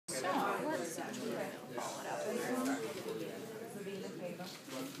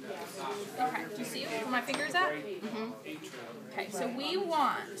my finger's at? Mm-hmm. Okay, so we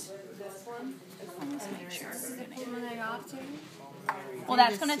want... Let's make sure. Well,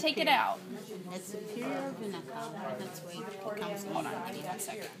 that's going to take it out. It's superior vena cava. That's where it comes. Hold on, give me 1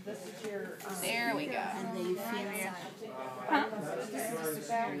 second. There we go. And the inferior. Huh?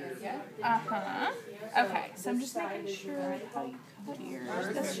 Uh-huh. Okay, so I'm just making sure how you cut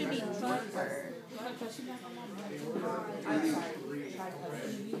yours. This should be deeper.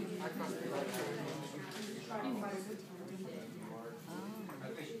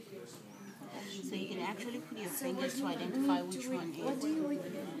 So you can actually put your fingers to identify which one is.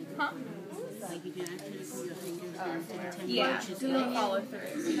 Huh? Like you can actually put your fingers down to determine Yeah, which is do which. follow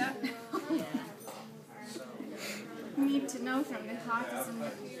through. See that? You need to know from the heart is in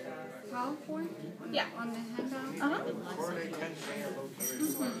the PowerPoint? Yeah. On the handout? Uh-huh.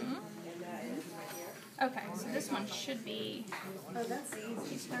 Okay, so this one should be... Oh, that's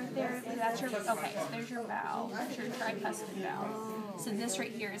easy. Start there. That's your... Okay, so there's your valve. That's your tricuspid valve. So this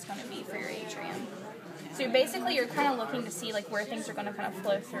right here is going to be for your atrium. So you're kind of looking to see like where things are going to kind of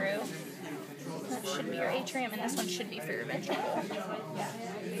flow through. That should be your atrium, and this one should be for your ventricle.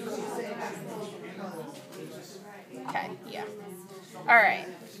 Okay, yeah. All right.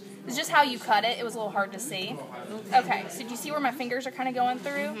 It's just how you cut it. It was a little hard to see. Okay, so do you see where my fingers are kind of going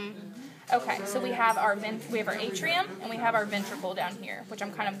through? Mm-hmm. Okay, so we have our atrium and we have our ventricle down here, which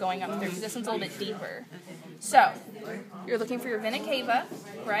I'm kind of going up through because this one's a little bit deeper. So you're looking for your vena cava,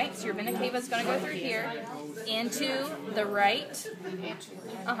 right? So your vena cava is going to go through here into the right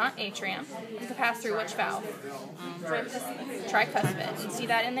atrium. It's to pass through which valve? Tricuspid. You see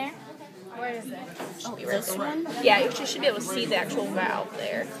that in there? Where is it? Oh, this one? Yeah, you should be able to see the actual valve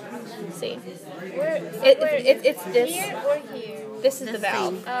there. See? Where? It's this. Here or here? This is the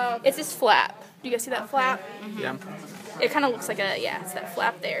valve. It's this flap. Do you guys see that flap? Yeah. It kind of looks like it's that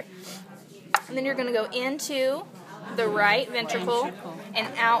flap there. And then you're going to go into the right ventricle and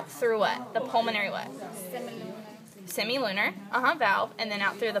out through what? The pulmonary what? Semilunar. Valve. And then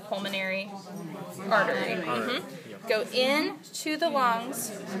out through the pulmonary artery. Go into the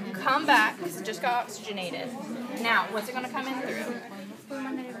lungs, come back, because it just got oxygenated. Now, what's it going to come in through?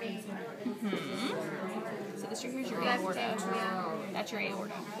 So this here's your aorta. That's your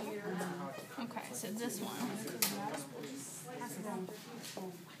aorta. Okay, so this one.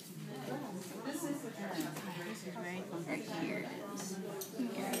 Right here it is.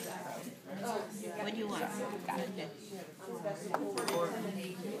 Here. What do you want? Got it.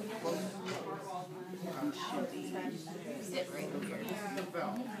 Should be it right here.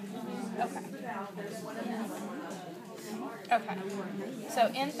 Okay. So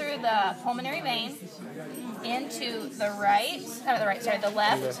in through the pulmonary vein, into the the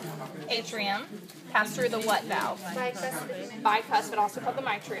left atrium, pass through the what valve? Bicuspid, also called the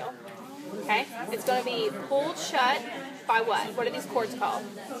mitral. Okay? It's going to be pulled shut by what? What are these cords called?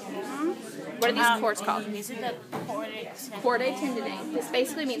 What are these cords called? Is it the Chordae tendineae. This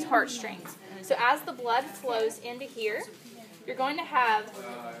basically means heartstrings. So as the blood flows into here, you're going to have,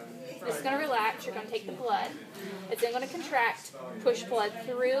 this is going to relax, you're going to take the blood, it's then going to contract, push blood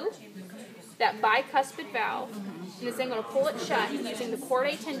through that bicuspid valve, and it's then going to pull it shut using the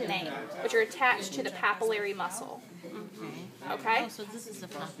chordae tendineae, which are attached to the papillary muscle. Okay? Oh, so this is the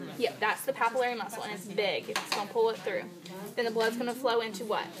papillary. Yep, that's the papillary muscle, and it's big. It's going to pull it through. Then the blood's going to flow into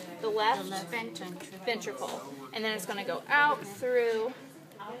what? The left ventricle. And then it's going to go out through...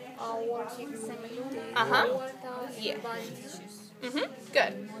 Yeah.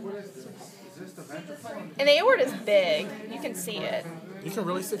 Good. And the aorta is big. You can see it. You can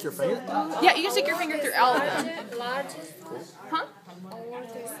really stick your finger? Yeah, you can stick your finger through all of them. Huh?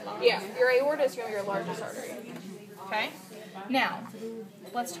 Yeah, your aorta is your largest artery. Okay? Now,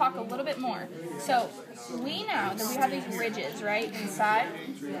 let's talk a little bit more. So, we know that we have these ridges, right, inside?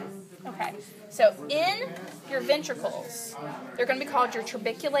 Okay. So, in your ventricles, they're going to be called your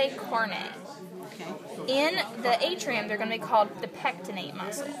trabeculae carnae. In the atrium, they're going to be called the pectinate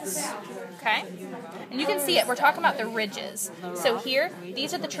muscles. Okay? And you can see it. We're talking about the ridges. So here,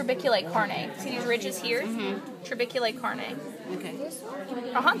 these are the trabeculae carnae. See these ridges here? Trabeculae carnae. Okay.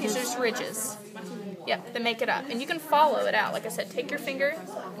 These are just ridges. Yep, that make it up. And you can follow it out. Like I said, take your finger.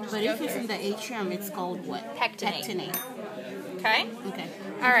 But if it's in the atrium, it's called what? Pectinate. Okay? Okay.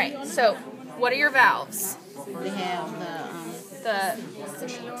 All right. So, what are your valves? We have the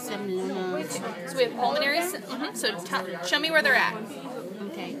semilunar. So we have pulmonary. So show me where they're at.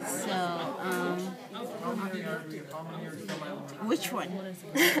 Okay. So which one?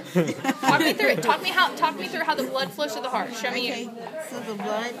 Talk me through it. Talk me through how the blood flows to the heart. Show me. Okay. So the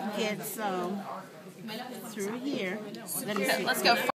blood gets through here. Let me see. Let's go.